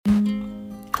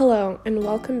Hello, and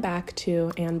welcome back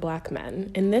to And Black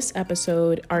Men. In this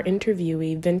episode, our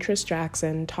interviewee, Vintris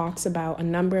Jackson, talks about a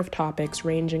number of topics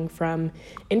ranging from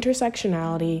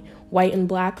intersectionality, white and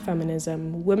black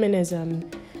feminism,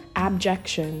 womenism,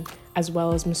 abjection, as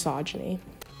well as misogyny.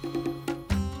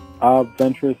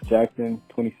 Vintris Jackson,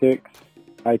 26,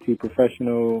 IT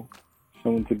professional,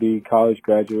 soon to be college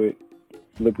graduate,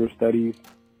 liberal studies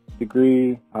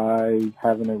degree. I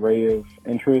have an array of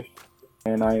interests,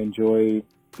 and I enjoy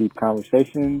deep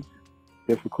conversations,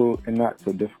 difficult and not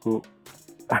so difficult.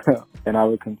 And I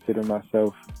would consider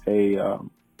myself a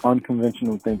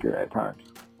unconventional thinker at times.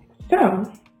 So,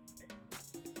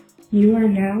 you are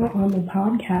now on the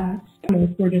podcast.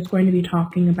 We're just going to be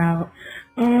talking about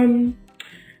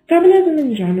feminism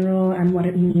in general and what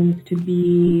it means to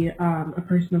be a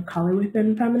person of color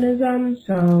within feminism.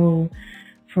 So,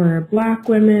 for Black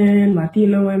women,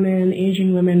 Latino women,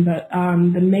 Asian women, but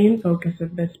the main focus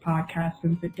of this podcast,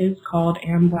 since it is called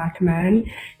And Black Men,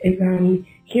 is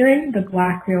hearing the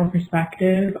Black male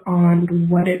perspective on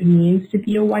what it means to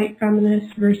be a white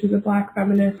feminist versus a Black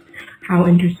feminist, how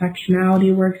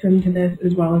intersectionality works into this,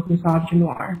 as well as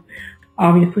misogynoir.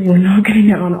 Obviously, we're not getting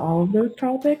down on all of those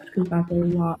topics because that's a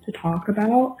lot to talk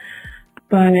about,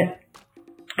 but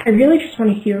I really just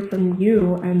want to hear from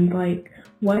you and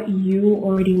what you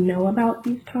already know about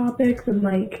these topics and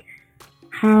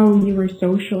how you were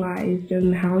socialized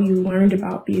and how you learned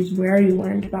about these, where you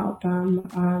learned about them.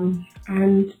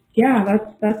 And yeah,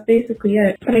 that's basically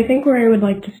it. But I think where I would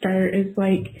like to start is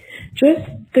just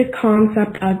the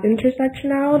concept of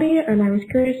intersectionality. And I was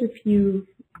curious if you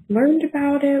learned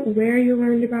about it, where you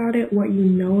learned about it, what you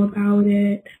know about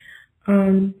it.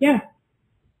 Yeah.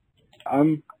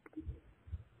 I'm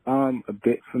a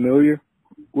bit familiar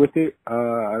with it.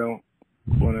 I don't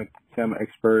want to say I'm an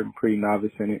expert. I'm pretty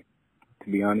novice in it,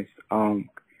 to be honest.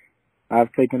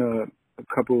 I've taken a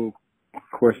couple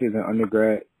courses in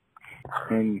undergrad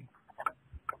in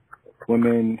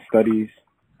women studies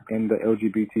and the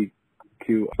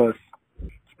LGBTQ plus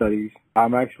studies.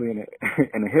 I'm actually in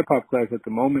a hip hop class at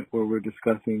the moment where we're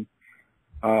discussing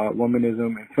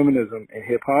womanism and feminism in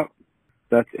hip hop.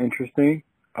 That's interesting.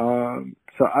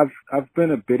 So I've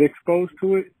been a bit exposed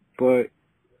to it, but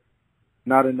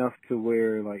not enough to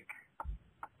where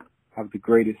have the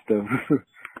greatest of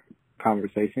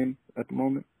conversation at the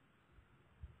moment.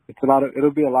 It'll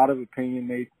be a lot of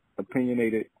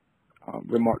opinionated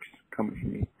remarks coming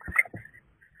from me.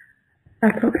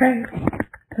 That's okay.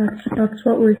 That's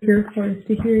what we're here for, is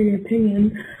to hear your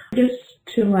opinion. Just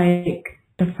to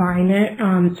define it,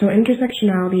 so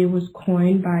intersectionality was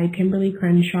coined by Kimberly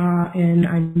Crenshaw, and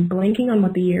I'm blanking on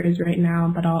what the year is right now,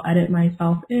 but I'll edit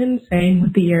myself in saying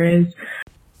what the year is.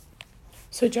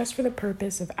 So just for the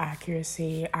purpose of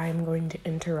accuracy, I'm going to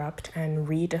interrupt and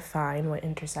redefine what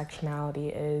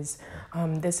intersectionality is.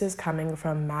 This is coming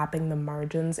from Mapping the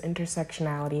Margins,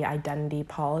 Intersectionality, Identity,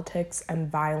 Politics, and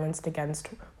Violence Against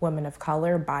Women of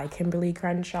Color by Kimberly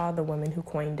Crenshaw, the woman who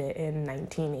coined it in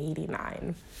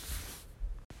 1989.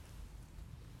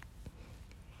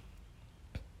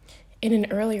 In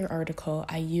an earlier article,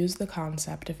 I used the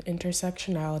concept of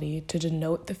intersectionality to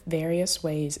denote the various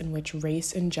ways in which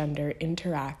race and gender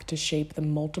interact to shape the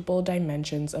multiple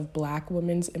dimensions of Black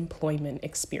women's employment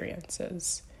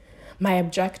experiences. My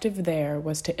objective there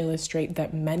was to illustrate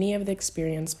that many of the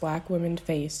experiences Black women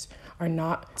face are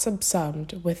not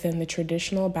subsumed within the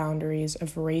traditional boundaries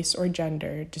of race or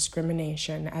gender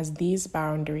discrimination as these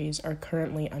boundaries are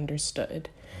currently understood,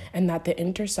 and that the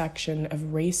intersection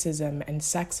of racism and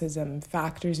sexism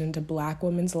factors into Black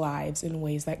women's lives in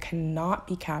ways that cannot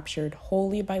be captured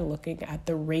wholly by looking at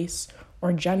the race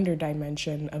or gender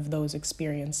dimension of those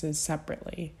experiences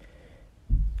separately.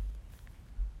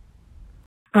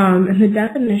 And the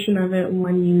definition of it,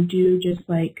 when you do just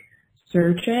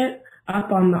search it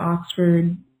up on the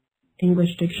Oxford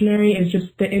English Dictionary, is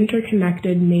just the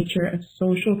interconnected nature of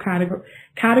social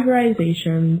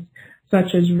categorizations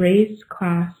such as race,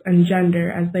 class, and gender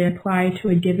as they apply to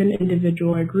a given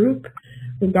individual or group,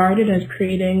 regarded as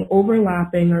creating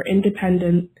overlapping or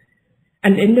independent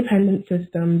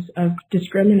systems of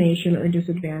discrimination or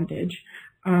disadvantage.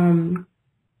 I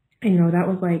know that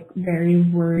was very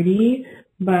wordy,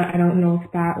 but I don't know if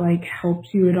that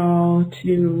helps you at all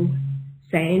to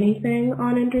say anything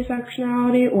on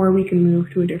intersectionality, or we can move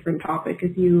to a different topic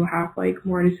if you have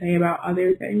more to say about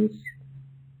other things.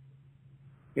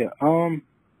 Yeah.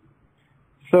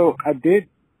 So I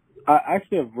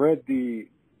actually have read the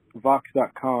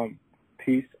Vox.com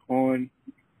piece on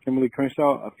Kimberly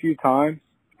Crenshaw a few times.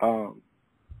 Thought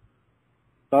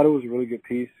it was a really good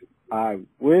piece. I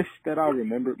wish that I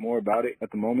remembered more about it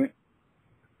at the moment.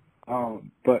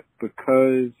 But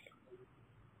because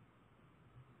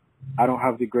I don't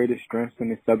have the greatest strengths in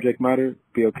this subject matter,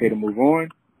 be okay to move on.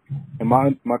 And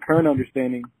my current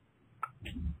understanding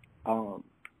of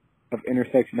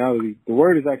intersectionality, the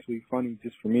word is actually funny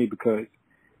just for me because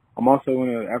I'm also in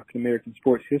an African American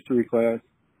sports history class,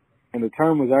 and the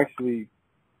term was actually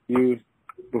used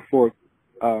before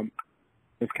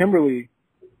Miss Kimberly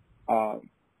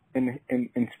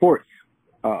in sports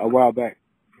a while back,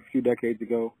 a few decades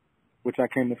ago, which I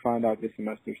came to find out this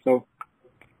semester. So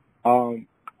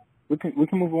we can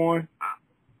move on.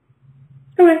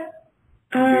 Okay.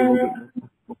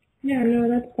 Yeah, no,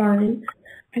 that's fine.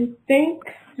 I think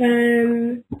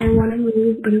then I want to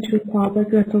move into a topic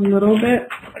that's a little bit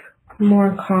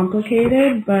more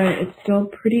complicated, but it's still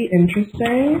pretty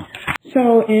interesting.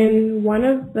 So in one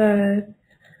of the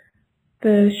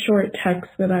short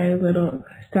texts that I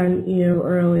sent you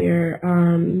earlier,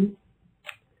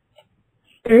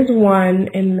 there's one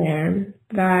in there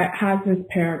that has this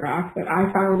paragraph that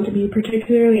I found to be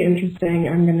particularly interesting.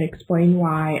 I'm going to explain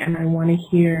why, and I want to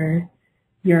hear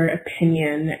your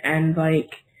opinion. And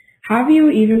have you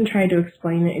even tried to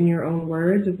explain it in your own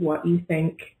words of what you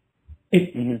think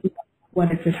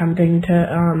what it's attempting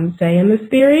to say in this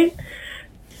theory?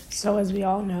 So as we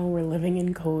all know, we're living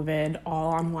in COVID,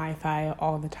 all on Wi-Fi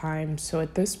all the time. So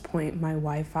at this point, my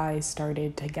Wi-Fi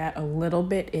started to get a little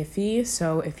bit iffy.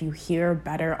 So if you hear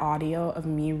better audio of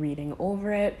me reading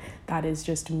over it, that is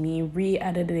just me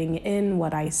re-editing in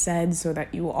what I said so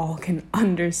that you all can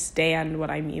understand what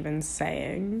I'm even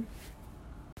saying.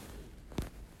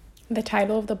 The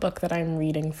title of the book that I'm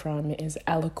reading from is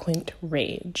Eloquent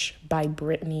Rage by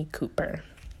Brittany Cooper.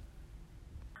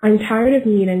 I'm tired of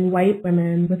meeting white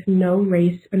women with no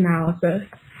race analysis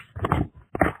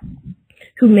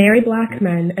who marry black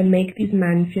men and make these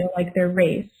men feel like their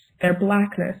race, their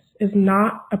blackness, is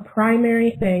not a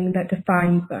primary thing that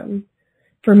defines them.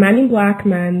 For many black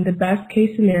men, the best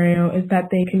case scenario is that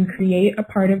they can create a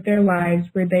part of their lives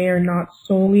where they are not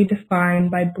solely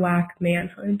defined by black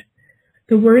manhood.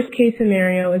 The worst case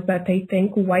scenario is that they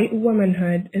think white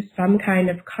womanhood is some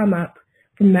kind of come up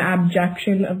from the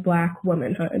abjection of black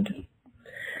womanhood.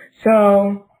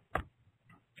 So,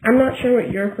 I'm not sure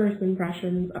what your first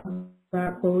impressions of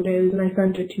that quote is, and I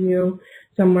sent it to you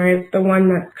somewhere. It's the one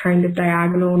that's kind of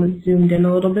diagonal and it's zoomed in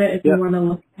a little bit if you want to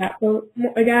look at that quote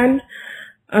again.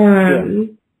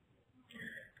 I'm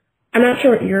not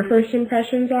sure what your first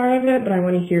impressions are of it, but I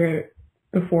want to hear it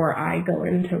before I go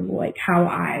into how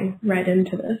I read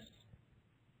into this.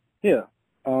 Yeah.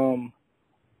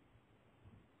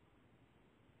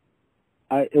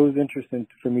 It was interesting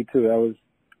for me too. I was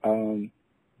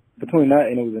between that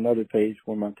and it was another page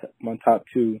where my top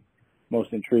two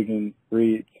most intriguing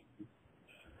reads.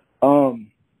 The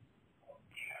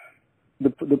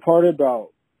part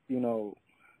about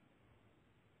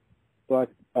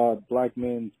black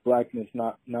men's blackness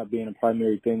not being a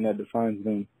primary thing that defines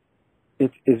them.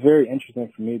 It's very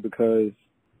interesting for me because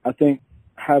I think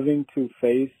having to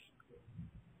face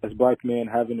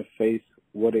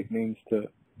what it means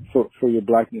for your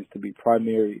blackness to be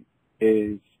primary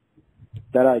is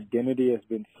that identity has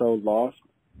been so lost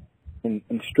and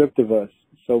stripped of us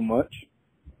so much.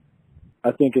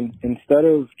 I think instead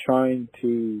of trying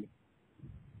to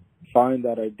find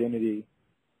that identity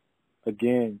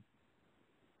again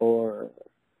or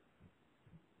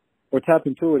tap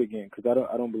into it again, because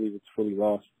I don't believe it's fully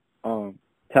lost.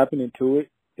 Tapping into it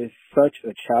is such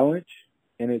a challenge,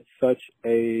 and it's such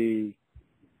a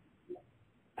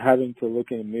having to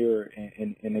look in the mirror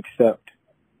and accept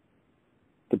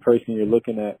the person you're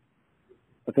looking at.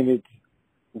 I think it's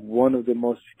one of the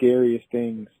most scariest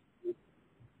things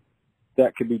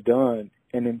that could be done.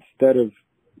 And instead of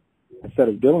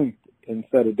dealing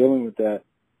with that,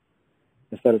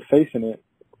 instead of facing it,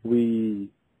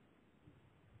 we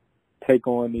take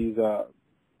on these,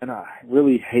 and I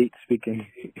really hate speaking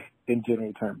in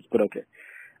general terms, but okay,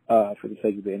 for the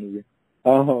sake of the interview.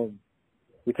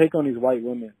 We take on these white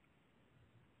women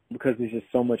because it's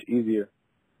just so much easier.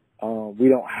 We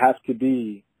don't have to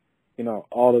be,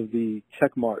 all of the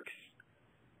check marks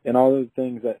and all of the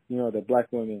things that, that black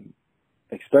women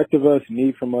expect of us,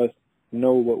 need from us,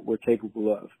 know what we're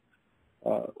capable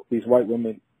of. These white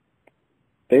women,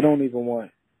 they don't even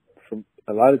want, from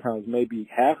a lot of times, maybe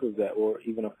half of that or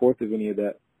even a fourth of any of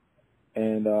that.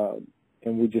 And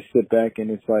we just sit back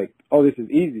and it's like, oh, this is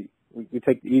easy. We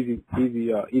take the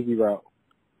easy route.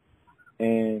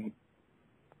 And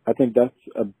I think that's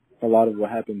a lot of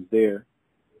what happens there.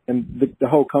 And the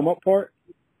whole come up part,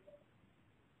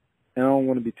 and I don't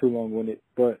want to be too long-winded,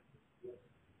 but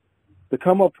the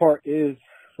come up part is,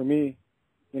 for me,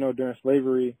 during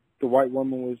slavery, the white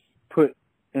woman was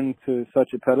into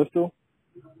such a pedestal,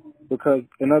 because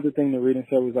another thing the reading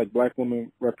said was like black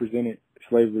women represented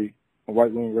slavery and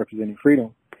white women representing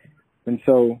freedom. And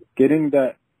so getting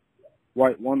that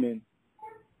white woman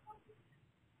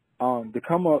to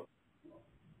come up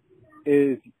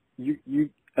is you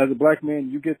as a black man,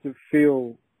 you get to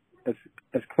feel as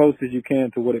close as you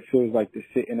can to what it feels like to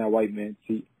sit in that white man's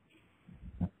seat.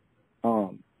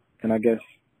 And I guess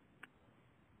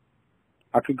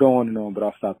I could go on and on, but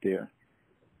I'll stop there.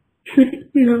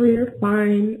 No, you're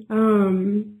fine.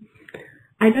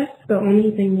 I guess the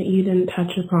only thing that you didn't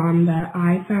touch upon that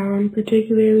I found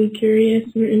particularly curious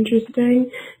and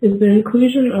interesting is the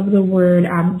inclusion of the word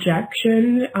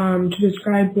abjection to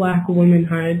describe black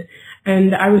womanhood.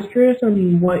 And I was curious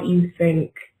on what you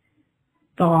think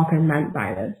the author meant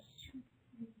by this.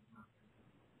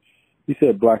 You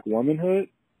said black womanhood?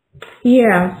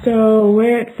 Yeah, so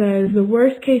where it says the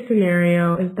worst case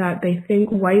scenario is that they think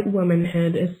white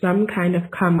womanhood is some kind of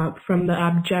come up from the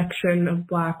abjection of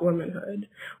black womanhood.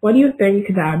 What do you think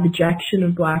the abjection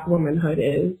of black womanhood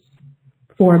is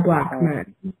for black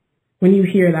men? When you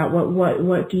hear that,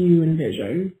 what do you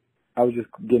envision? I was just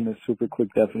getting a super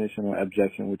quick definition on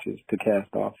abjection, which is to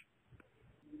cast off.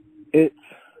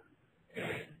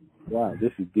 Wow,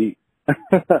 this is deep.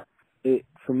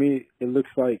 For me, it looks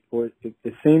like, or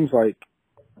it seems like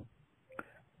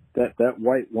that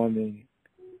white woman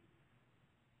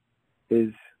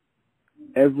is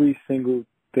every single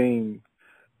thing.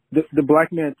 The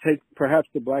black man takes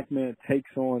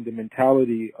on the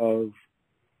mentality of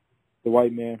the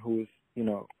white man who was,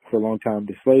 for a long time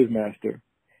the slave master.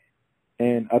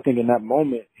 And I think in that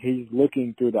moment, he's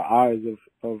looking through the eyes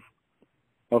of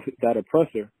that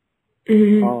oppressor.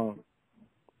 Mm-hmm.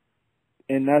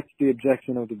 And that's the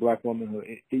objection of the black womanhood.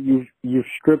 You've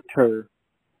stripped her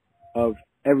of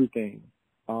everything,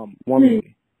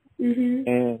 womanly, mm-hmm.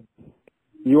 and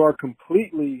you are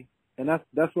completely. And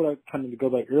that's what I kind of go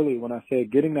back earlier when I said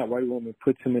getting that white woman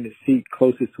puts him in the seat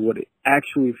closest to what it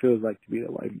actually feels like to be a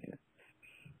white man.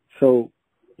 So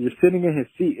you're sitting in his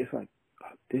seat. It's like,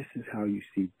 oh, this is how you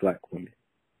see black women.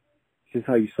 This is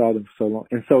how you saw them for so long.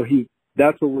 And so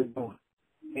that's what we're doing.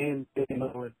 And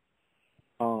thinking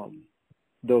on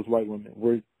those white women.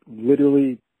 We're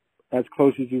literally as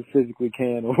close as you physically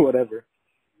can or whatever,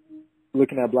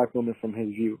 looking at black women from his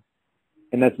view.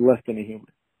 And that's less than a human.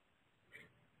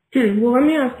 Well, let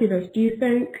me ask you this. Do you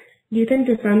think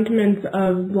the sentiments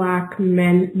of black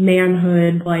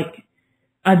manhood, like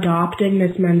adopting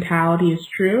this mentality, is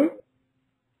true?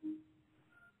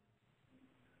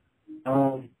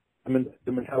 I mean,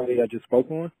 the mentality I just spoke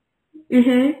on?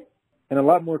 Mm-hmm. In a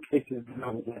lot more cases,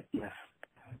 yes.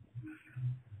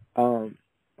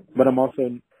 But I'm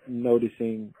also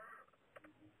noticing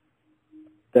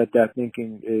that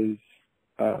thinking is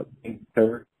being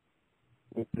paired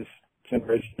with this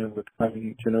generation and with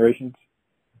coming generations.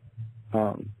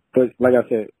 But like I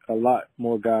said, a lot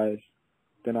more guys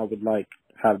than I would like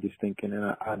have this thinking, and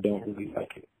I don't really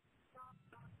like it.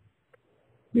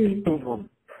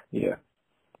 Yeah.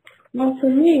 Well, for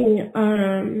me,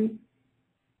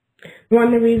 one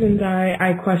of the reasons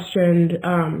I questioned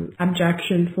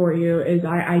abjection for you is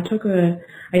I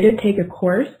did take a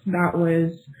course that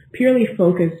was purely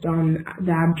focused on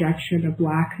the abjection of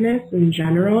blackness in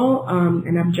general,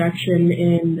 and abjection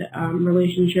in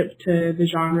relationship to the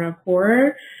genre of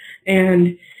horror.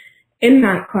 And in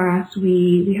that class,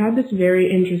 we had this very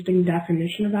interesting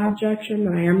definition of abjection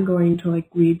that I am going to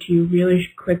read to you really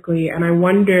quickly, and I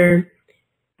wonder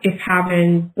if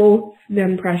having both the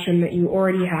impression that you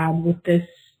already had with this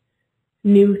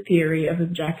new theory of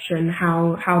abjection,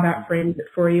 how that frames it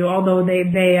for you, although they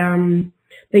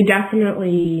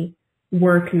definitely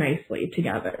work nicely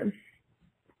together.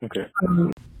 Okay.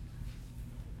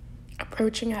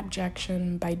 Approaching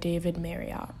Abjection by David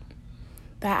Marriott.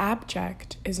 The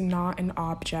abject is not an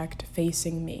object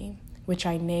facing me, which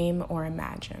I name or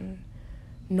imagine,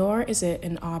 nor is it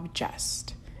an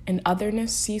objest, an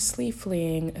otherness ceaselessly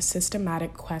fleeing a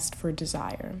systematic quest for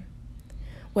desire.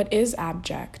 What is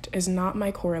abject is not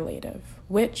my correlative,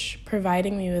 which,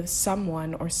 providing me with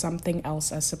someone or something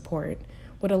else as support,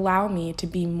 would allow me to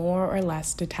be more or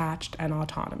less detached and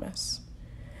autonomous.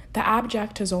 The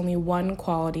abject has only one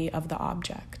quality of the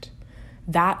object,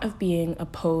 that of being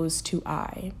opposed to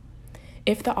I.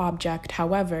 If the object,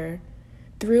 however,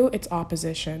 through its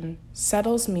opposition,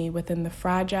 settles me within the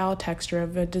fragile texture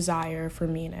of a desire for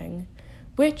meaning,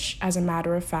 which, as a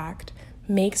matter of fact,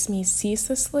 makes me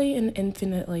ceaselessly and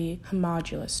infinitely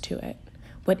homologous to it.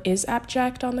 What is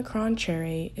abject, on the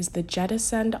contrary, is the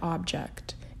jettisoned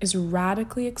object, is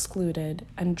radically excluded,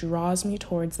 and draws me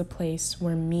towards the place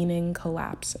where meaning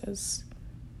collapses.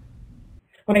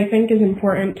 what I think is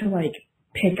important to like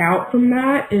pick out from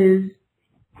that is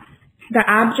the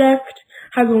abject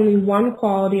has only one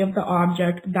quality of the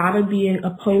object, that of being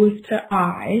opposed to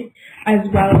I, as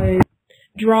well as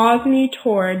draws me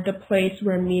toward the place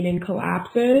where meaning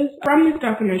collapses. From this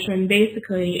definition,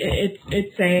 basically,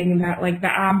 it's saying that like the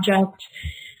abject,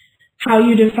 how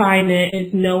you define it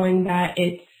is knowing that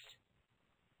it's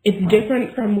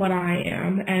different from what I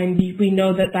am, and we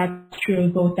know that that's true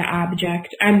of both the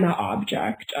abject and the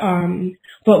object.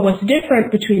 But what's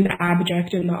different between the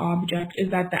abject and the object is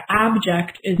that the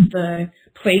abject is the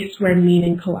place where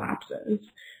meaning collapses.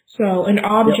 So an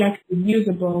object is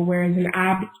usable, whereas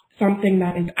something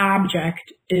that is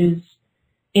abject is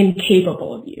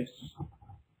incapable of use.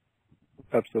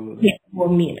 Absolutely. Capable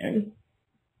of meaning.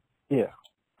 Yeah.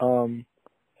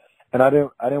 And I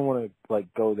didn't want to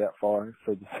like go that far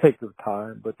for the sake of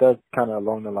time, but that's kind of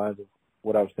along the lines of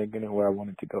what I was thinking and where I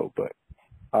wanted to go. But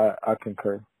I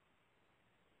concur.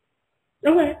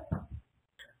 Okay.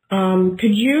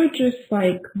 Could you just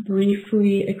like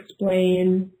briefly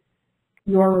explain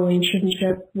your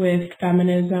relationship with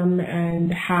feminism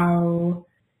and how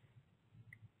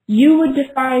you would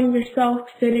define yourself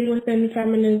sitting within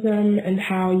feminism and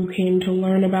how you came to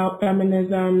learn about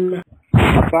feminism?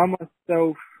 I find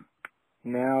myself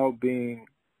now being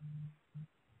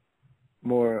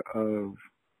more of,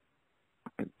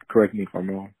 correct me if I'm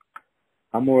wrong,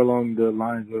 I'm more along the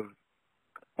lines of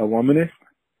a womanist,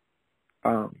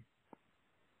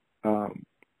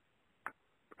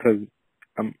 because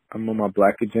I'm on my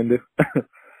Black agenda.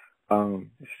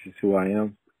 It's just who I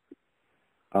am.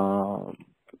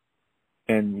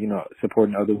 And, you know,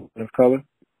 supporting other women of color.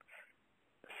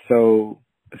 So,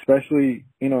 especially,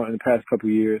 you know, in the past couple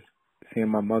of years, seeing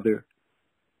my mother,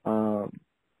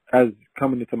 as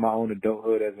coming into my own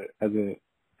adulthood as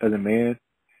a man,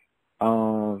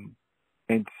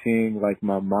 and seeing like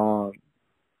my mom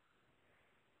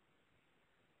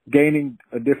gaining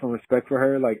a different respect for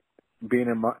her, like being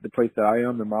in the place that I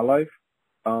am in my life,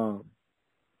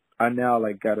 I now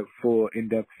like got a full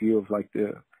in-depth view of like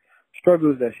the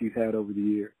struggles that she's had over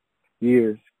the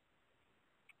years,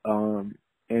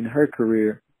 in her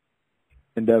career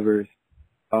endeavors,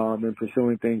 and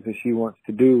pursuing things that she wants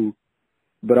to do,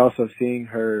 but also seeing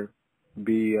her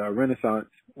be a Renaissance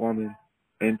woman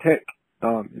in tech.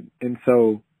 And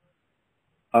so,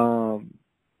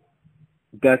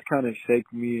 that's kind of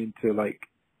shaped me into like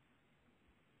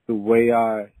the way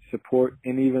I support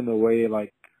and even the way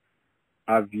like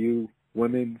I view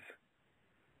women's,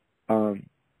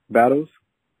 battles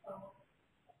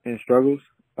and struggles.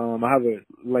 I have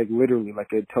literally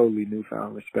a totally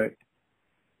newfound respect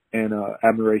and,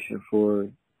 admiration for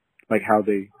like how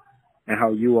they and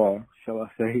how you all, shall I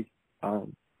say,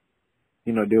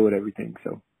 you know, deal with everything.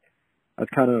 So that's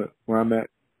kind of where I'm at.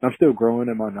 I'm still growing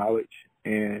in my knowledge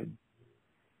and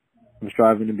I'm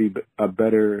striving to be a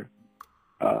better,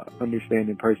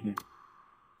 understanding person,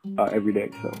 every day.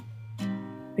 So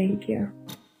Thank you.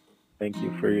 thank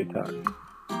you for your time.